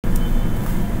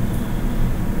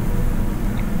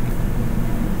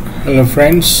Hello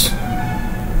friends,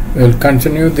 we'll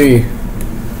continue the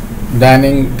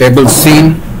dining table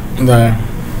scene.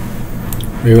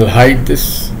 We will hide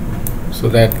this so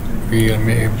that we will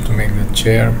be able to make the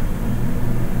chair.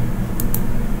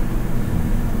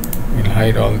 We'll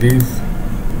hide all these.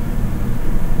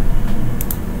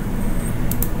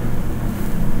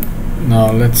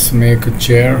 Now let's make a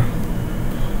chair.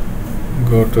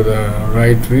 Go to the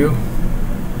right view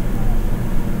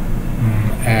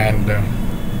and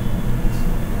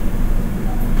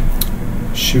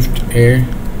Shift A,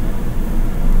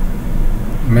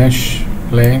 mesh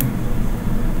plane.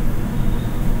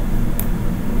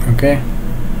 Okay.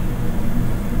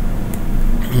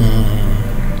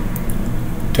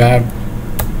 Tab.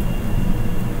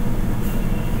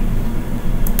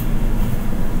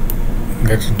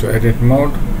 Get into edit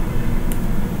mode.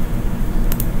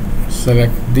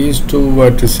 Select these two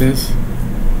vertices,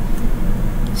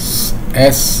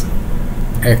 S,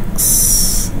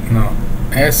 X, no,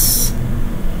 S,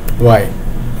 Y.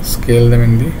 Scale them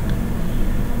in the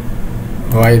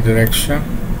Y direction.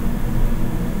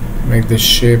 Make the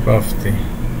shape of the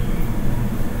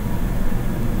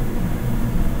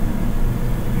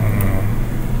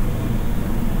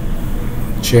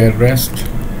chair rest.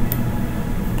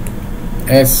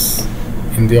 S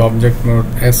in the object mode,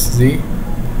 SZ.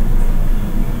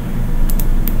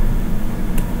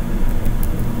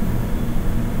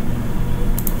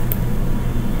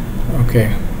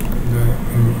 Okay.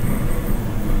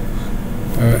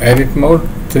 Edit mode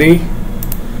 3,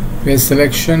 face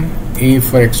selection, E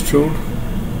for extrude,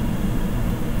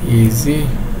 easy,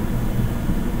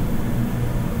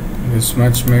 this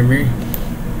much maybe.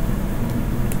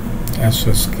 As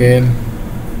for scale,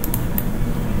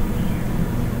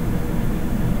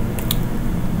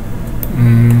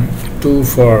 two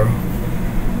for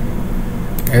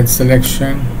edge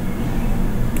selection,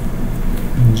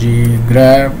 G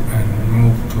grab and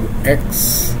move to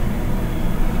X.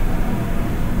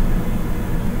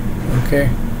 Okay,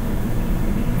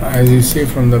 as you see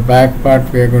from the back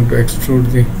part, we are going to extrude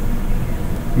the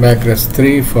backrest.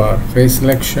 3 for face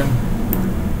selection,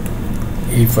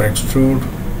 E for extrude,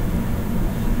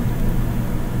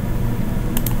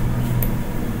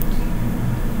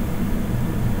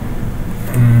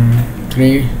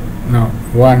 three, no,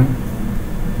 1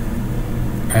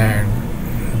 and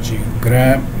G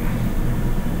grab,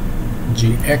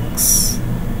 GX.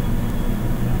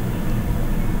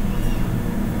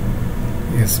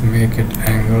 Yes, make it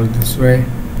angled this way.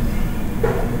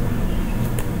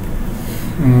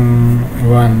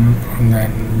 1 and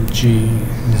then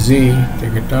GZ,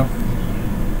 take it up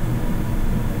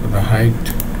for the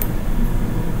height.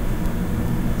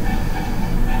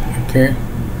 Okay,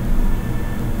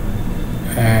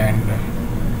 and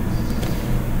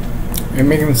we're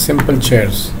making simple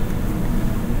chairs.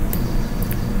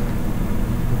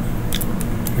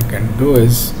 Can do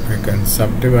is we can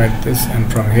subdivide this, and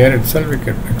from here itself we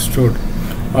can extrude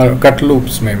or cut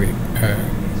loops maybe.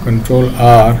 Control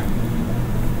R, 1,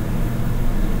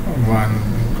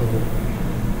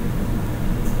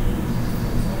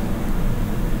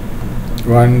 2,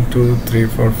 1, 2, 3,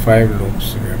 4, 5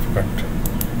 loops we have cut.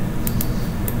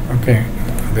 Okay,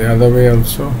 the other way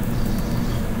also,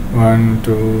 1,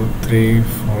 2, 3,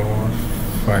 4,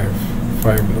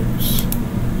 5 loops.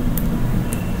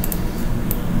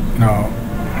 Now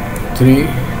 3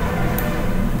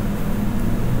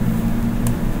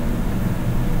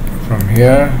 from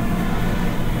here,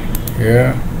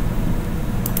 here,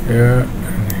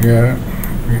 and here.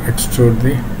 We extrude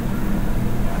the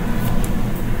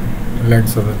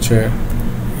legs of the chair,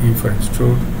 E for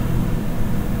extrude.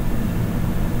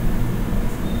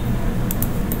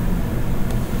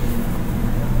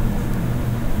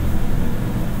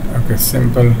 Okay,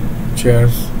 simple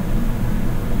chairs.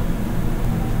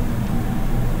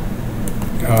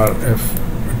 Or if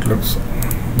it looks a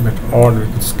bit odd, we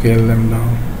could scale them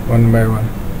down one by one.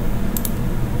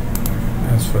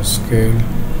 As for scale,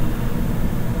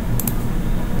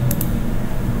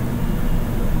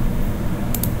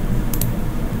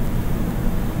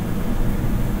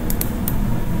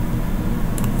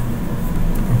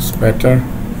 looks better.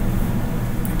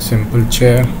 Simple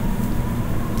chair.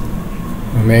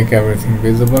 We make everything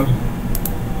visible.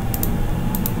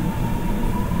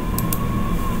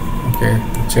 Okay,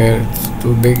 the chair is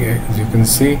too big, as you can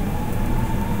see.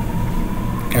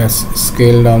 As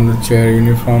scale down the chair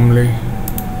uniformly.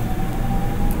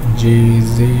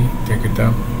 GZ, take it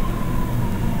up.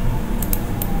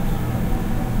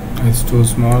 It's too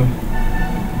small.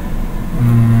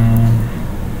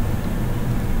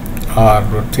 R,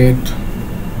 rotate.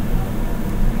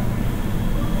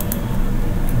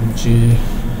 G,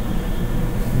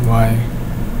 Y,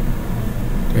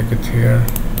 take it here,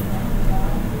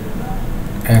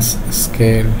 S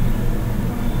scale,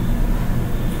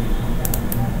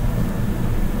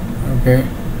 okay,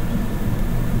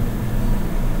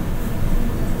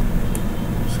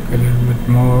 scale a little bit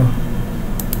more,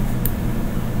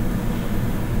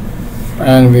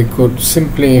 and we could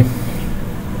simply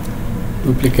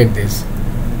duplicate this.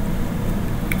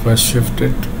 First shift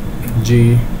it,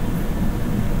 G,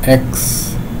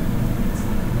 X,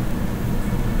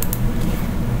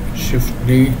 shift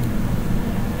D,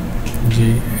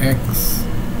 G, X,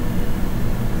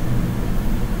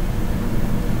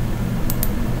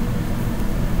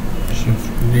 shift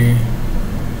D,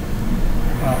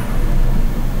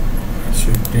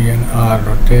 shift D and R,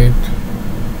 rotate,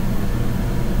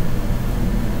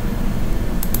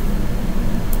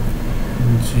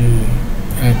 G,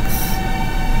 X,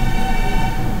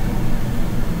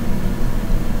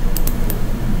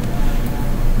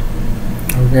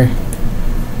 okay,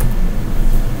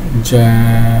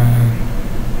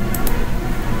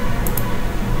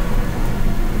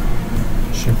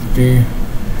 shift D,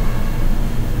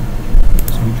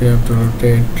 simply have to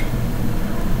rotate,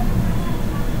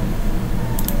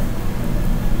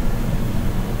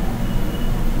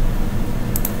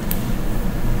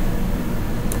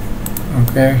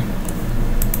 okay,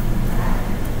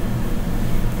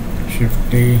 shift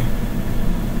D,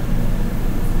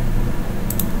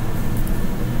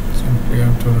 simply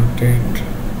have to rotate,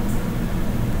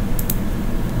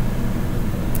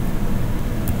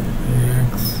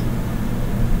 X,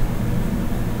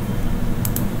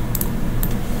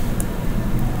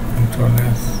 Control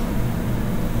S,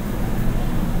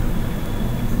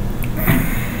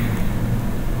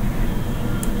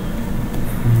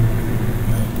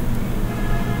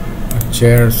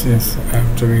 chairs is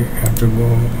have to go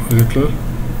a little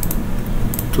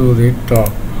to the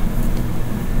top,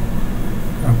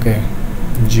 okay,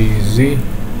 GZ,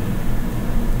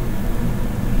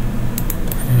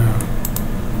 yeah,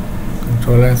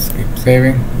 Control S, keep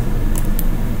saving.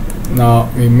 Now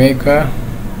we make a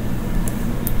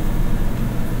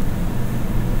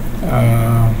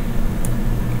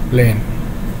plane.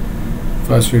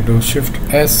 First we do Shift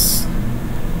S,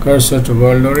 cursor to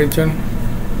world origin,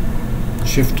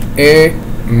 Shift A,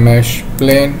 mesh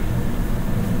plane,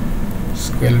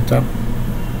 scale it up,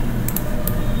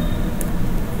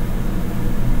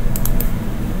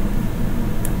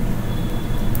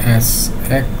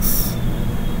 SX,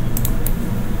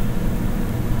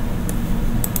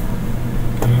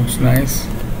 looks nice.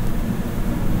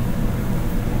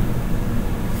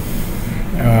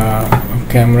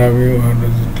 Camera view, how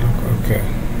does it look? Okay,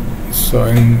 so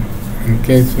in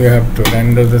case we have to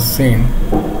render the scene,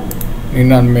 need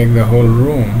not make the whole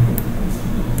room.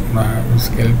 We'll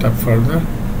scale it up further,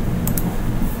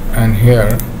 and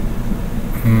here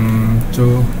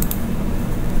to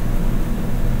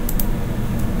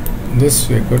this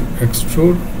we could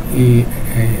extrude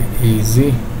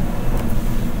EZ,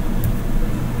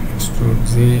 extrude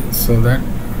Z, so that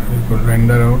we could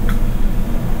render out,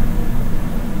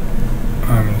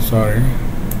 I'm sorry,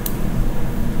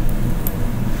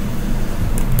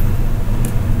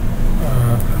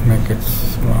 make it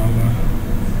smaller.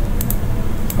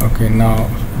 Okay, now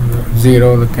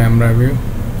 0 the camera view.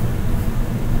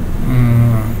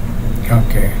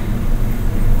 Okay,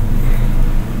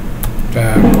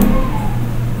 tab.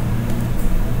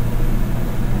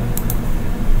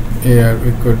 Here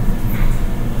we could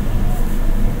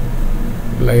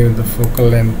play with the focal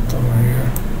length over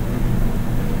here.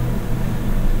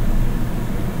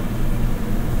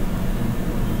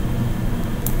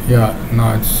 Yeah,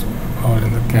 now it's all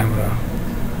in the camera.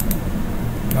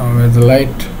 Now where's the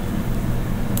light?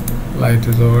 Light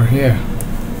is over here.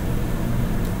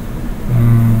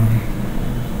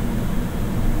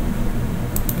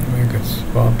 Make it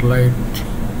spotlight,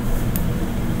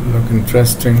 look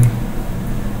interesting.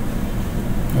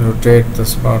 Rotate the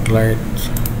spotlight,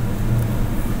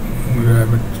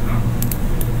 grab it,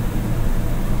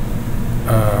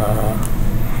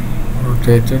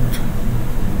 rotate it,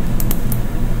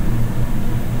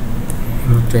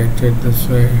 rotate it this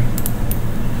way.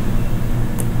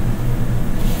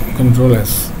 Control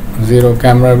S, 0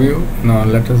 camera view. Now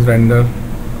let us render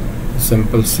a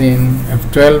simple scene.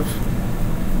 F12.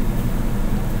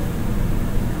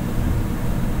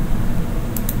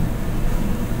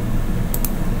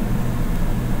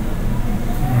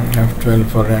 F12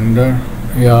 for render.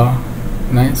 Yeah,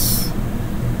 nice.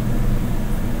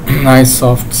 Nice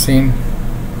soft scene.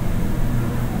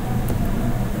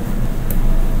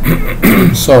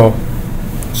 So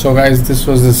guys, this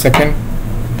was the second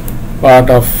part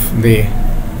of the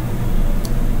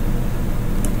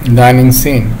dining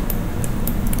scene.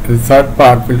 The third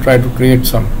part we'll try to create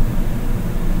some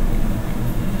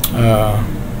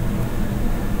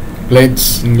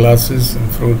plates and glasses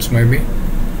and fruits maybe.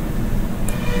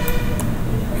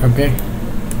 Okay,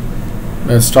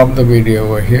 let's stop the video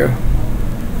over here.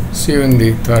 See you in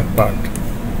the third part.